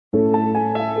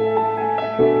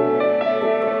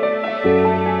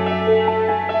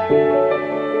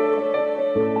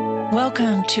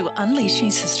Welcome to Unleashing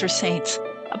Sister Saints,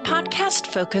 a podcast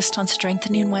focused on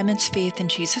strengthening women's faith in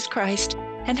Jesus Christ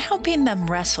and helping them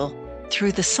wrestle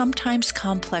through the sometimes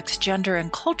complex gender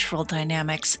and cultural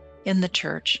dynamics in the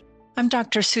church. I'm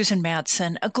Dr. Susan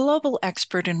Madsen, a global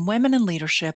expert in women and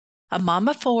leadership, a mom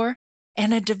of four,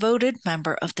 and a devoted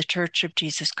member of the Church of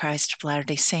Jesus Christ of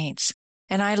Latter-day Saints.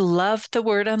 And I love the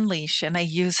word unleash, and I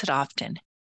use it often.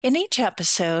 In each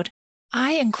episode,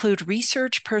 I include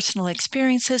research, personal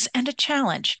experiences, and a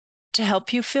challenge to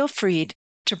help you feel freed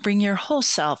to bring your whole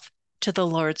self to the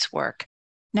Lord's work.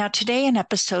 Now, today in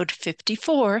episode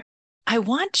 54, I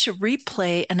want to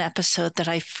replay an episode that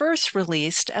I first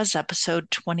released as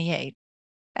episode 28,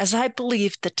 as I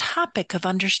believe the topic of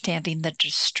understanding the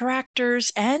distractors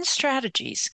and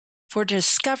strategies for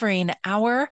discovering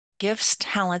our gifts,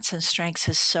 talents, and strengths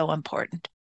is so important.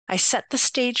 I set the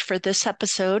stage for this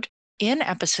episode in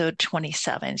episode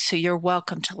 27, so you're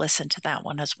welcome to listen to that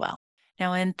one as well.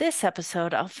 Now, in this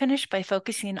episode, I'll finish by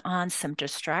focusing on some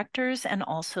distractors and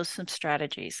also some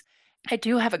strategies. I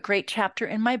do have a great chapter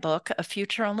in my book, A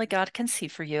Future Only God Can See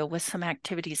for You, with some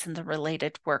activities in the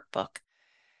related workbook.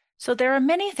 So there are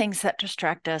many things that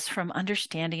distract us from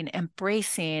understanding,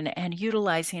 embracing, and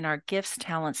utilizing our gifts,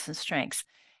 talents, and strengths.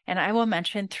 And I will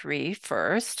mention three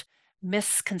first: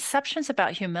 misconceptions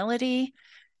about humility,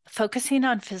 focusing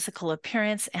on physical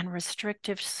appearance, and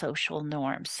restrictive social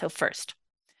norms. So first,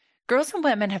 girls and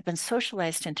women have been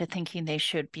socialized into thinking they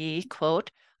should be,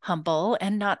 quote, humble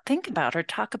and not think about or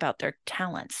talk about their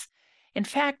talents. In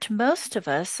fact, most of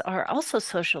us are also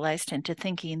socialized into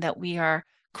thinking that we are,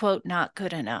 quote, not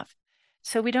good enough.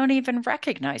 So we don't even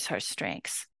recognize our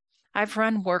strengths. I've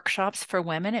run workshops for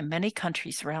women in many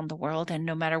countries around the world, and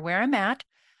no matter where I'm at,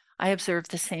 I observe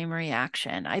the same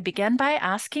reaction. I begin by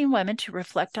asking women to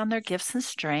reflect on their gifts and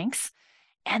strengths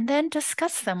and then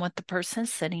discuss them with the person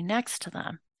sitting next to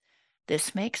them.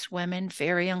 This makes women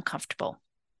very uncomfortable.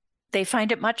 They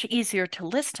find it much easier to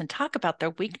list and talk about their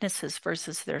weaknesses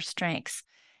versus their strengths,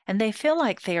 and they feel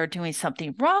like they are doing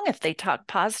something wrong if they talk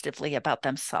positively about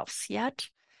themselves. Yet,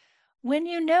 when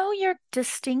you know your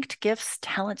distinct gifts,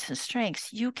 talents, and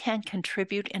strengths, you can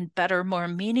contribute in better, more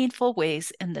meaningful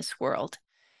ways in this world.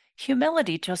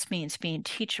 Humility just means being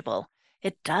teachable.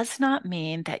 It does not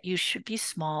mean that you should be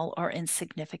small or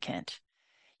insignificant.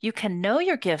 You can know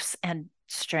your gifts and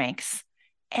strengths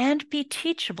and be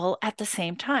teachable at the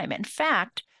same time. In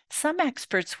fact, some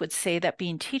experts would say that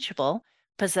being teachable,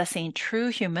 possessing true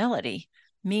humility,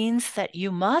 means that you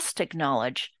must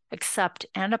acknowledge, accept,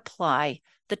 and apply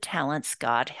the talents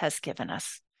God has given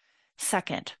us.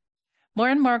 Second, more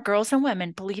and more girls and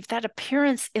women believe that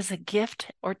appearance is a gift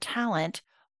or talent,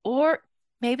 or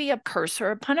maybe a curse or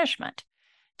a punishment.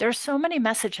 There are so many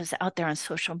messages out there on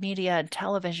social media and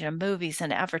television, movies,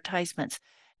 and advertisements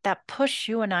that push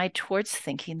you and I towards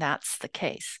thinking that's the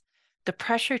case. The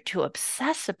pressure to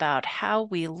obsess about how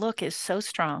we look is so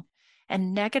strong,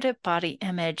 and negative body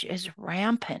image is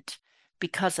rampant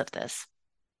because of this.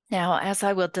 Now, as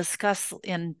I will discuss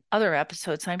in other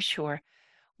episodes, I'm sure,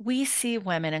 we see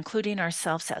women, including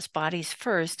ourselves, as bodies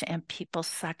first and people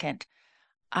second.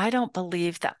 I don't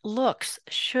believe that looks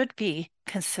should be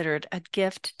considered a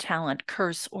gift, talent,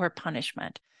 curse, or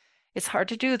punishment. It's hard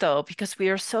to do, though, because we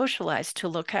are socialized to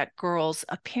look at girls'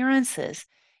 appearances,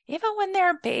 even when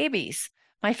they're babies.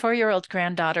 My 4-year-old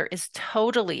granddaughter is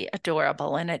totally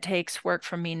adorable, and it takes work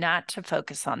for me not to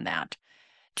focus on that.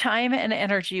 Time and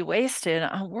energy wasted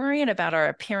on worrying about our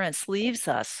appearance leaves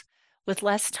us with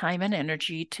less time and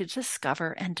energy to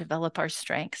discover and develop our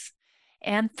strengths.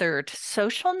 And third,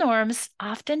 social norms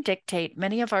often dictate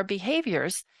many of our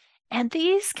behaviors, and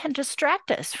these can distract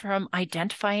us from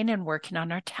identifying and working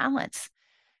on our talents.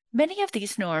 Many of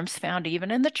these norms, found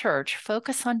even in the church,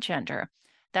 focus on gender,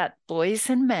 that boys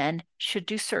and men should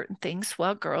do certain things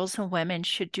while girls and women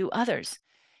should do others.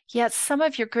 Yet some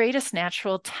of your greatest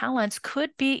natural talents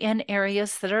could be in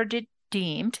areas that are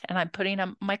deemed, and I'm putting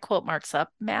my quote marks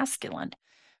up, masculine.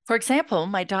 For example,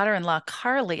 my daughter-in-law,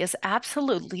 Carly, is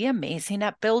absolutely amazing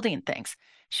at building things.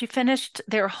 She finished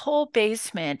their whole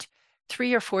basement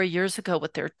 3 or 4 years ago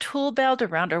with their tool belt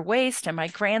around her waist and my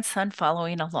grandson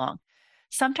following along.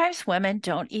 Sometimes women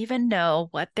don't even know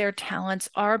what their talents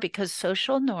are because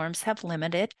social norms have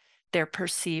limited their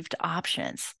perceived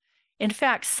options. In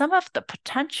fact, some of the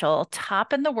potential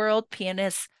top-in-the-world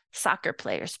pianists, soccer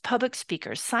players, public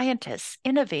speakers, scientists,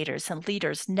 innovators, and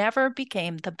leaders never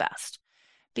became the best,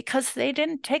 because they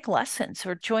didn't take lessons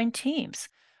or join teams,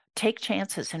 take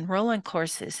chances, enroll in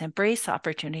courses, embrace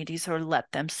opportunities, or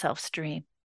let them self-stream.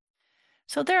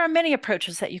 So there are many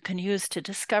approaches that you can use to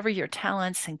discover your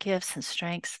talents and gifts and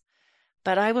strengths.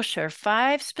 but I will share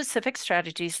 5 specific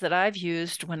strategies that I've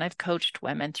used when I've coached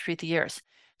women through the years.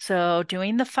 So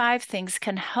doing the 5 things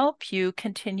can help you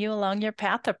continue along your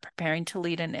path of preparing to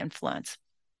lead and influence.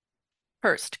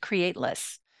 First, create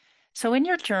lists. So in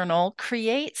your journal,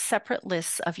 create separate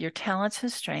lists of your talents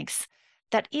and strengths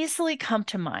that easily come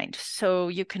to mind so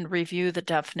you can review the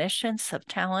definitions of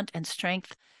talent and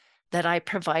strength that I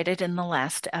provided in the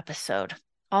last episode.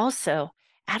 Also,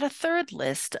 add a third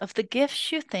list of the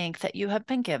gifts you think that you have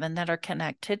been given that are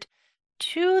connected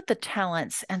to the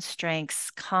talents and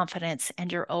strengths, confidence,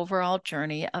 and your overall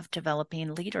journey of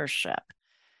developing leadership.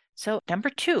 So, number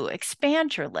 2,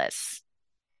 expand your lists.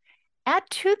 Add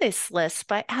to this list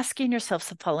by asking yourself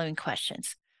the following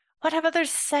questions. What have others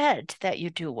said that you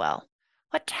do well?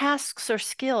 What tasks or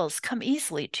skills come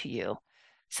easily to you,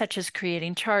 such as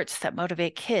creating charts that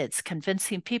motivate kids,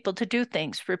 convincing people to do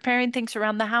things, repairing things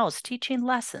around the house, teaching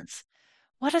lessons?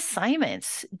 What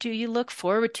assignments do you look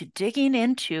forward to digging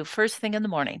into first thing in the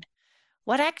morning?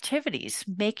 What activities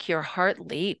make your heart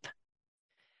leap?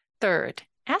 Third,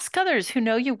 ask others who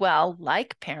know you well,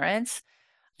 like parents,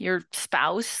 your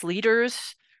spouse,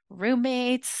 leaders,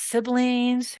 roommates,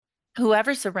 siblings,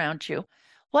 whoever's around you,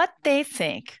 what they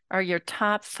think are your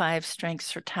top 5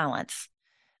 strengths or talents.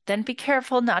 Then be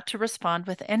careful not to respond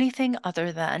with anything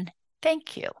other than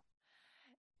thank you.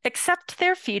 Accept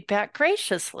their feedback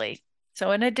graciously.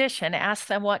 So in addition, ask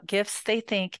them what gifts they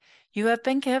think you have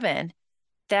been given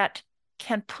that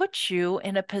can put you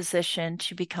in a position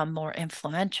to become more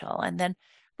influential, and then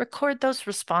record those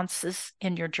responses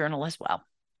in your journal as well.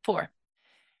 4,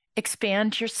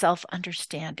 expand your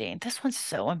self-understanding. This one's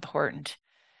so important.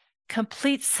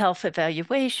 Complete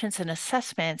self-evaluations and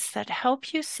assessments that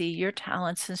help you see your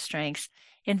talents and strengths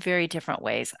in very different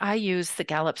ways. I use the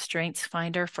Gallup Strengths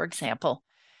Finder, for example.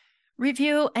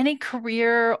 Review any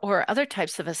career or other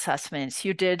types of assessments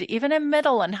you did even in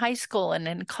middle and high school and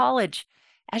in college,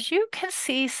 as you can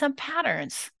see some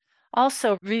patterns.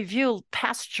 Also, review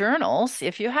past journals,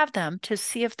 if you have them, to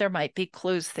see if there might be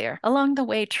clues there. Along the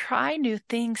way, try new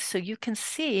things so you can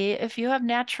see if you have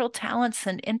natural talents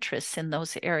and interests in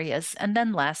those areas. And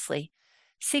then lastly,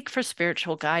 seek for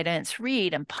spiritual guidance,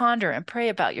 read and ponder and pray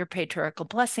about your patriarchal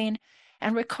blessing,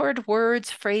 and record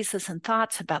words, phrases, and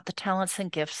thoughts about the talents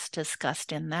and gifts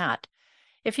discussed in that.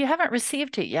 If you haven't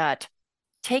received it yet,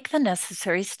 take the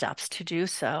necessary steps to do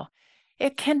so.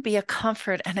 It can be a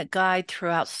comfort and a guide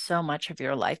throughout so much of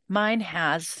your life. Mine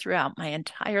has throughout my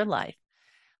entire life.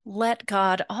 Let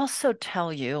God also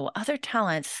tell you other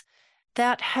talents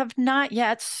that have not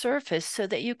yet surfaced so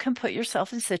that you can put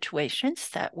yourself in situations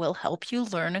that will help you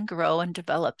learn and grow and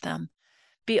develop them.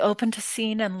 Be open to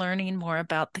seeing and learning more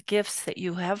about the gifts that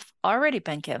you have already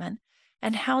been given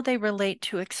and how they relate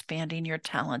to expanding your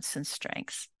talents and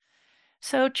strengths.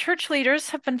 So church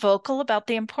leaders have been vocal about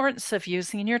the importance of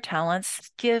using your talents,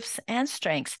 gifts, and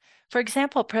strengths. For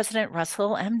example, President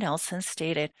Russell M. Nelson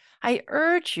stated, "I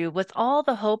urge you with all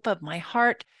the hope of my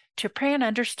heart to pray and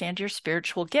understand your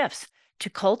spiritual gifts, to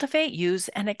cultivate, use,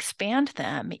 and expand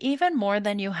them even more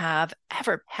than you have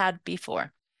ever had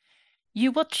before.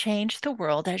 You will change the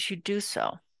world as you do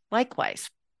so."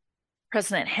 Likewise,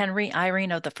 President Henry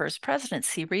Eyring of the First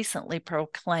Presidency recently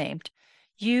proclaimed,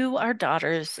 "You are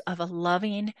daughters of a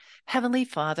loving Heavenly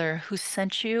Father who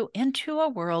sent you into a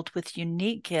world with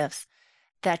unique gifts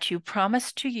that you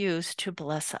promised to use to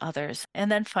bless others."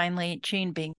 And then finally,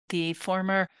 Jean Bing, the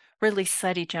former Ridley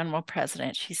Society General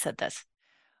President, she said this,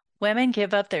 "Women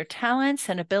give up their talents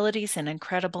and abilities in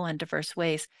incredible and diverse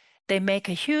ways. They make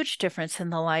a huge difference in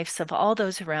the lives of all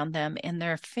those around them, in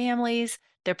their families,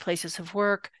 their places of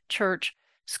work, church,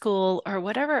 school, or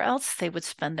whatever else they would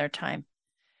spend their time."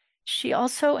 She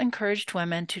also encouraged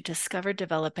women to discover,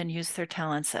 develop, and use their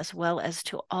talents, as well as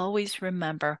to always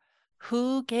remember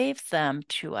who gave them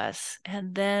to us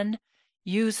and then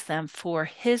use them for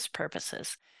His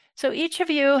purposes. So each of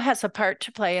you has a part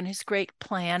to play in His great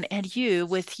plan, and you,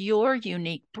 with your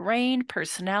unique brain,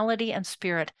 personality, and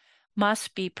spirit,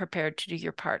 must be prepared to do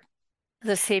your part.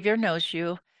 The Savior knows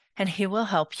you, and He will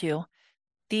help you.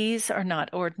 These are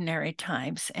not ordinary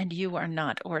times, and you are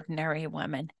not ordinary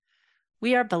women.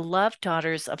 We are beloved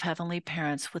daughters of heavenly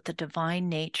parents with a divine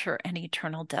nature and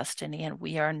eternal destiny, and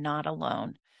we are not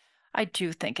alone. I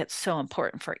do think it's so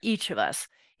important for each of us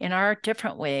in our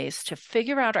different ways to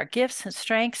figure out our gifts and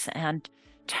strengths and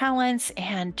talents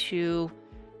and to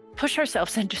push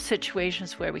ourselves into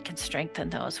situations where we can strengthen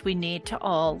those. We need to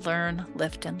all learn,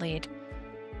 lift, and lead.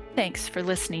 Thanks for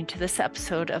listening to this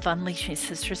episode of Unleashing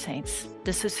Sister Saints.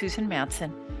 This is Susan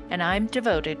Madsen, and I'm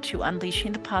devoted to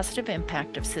unleashing the positive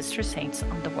impact of Sister Saints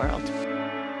on the world.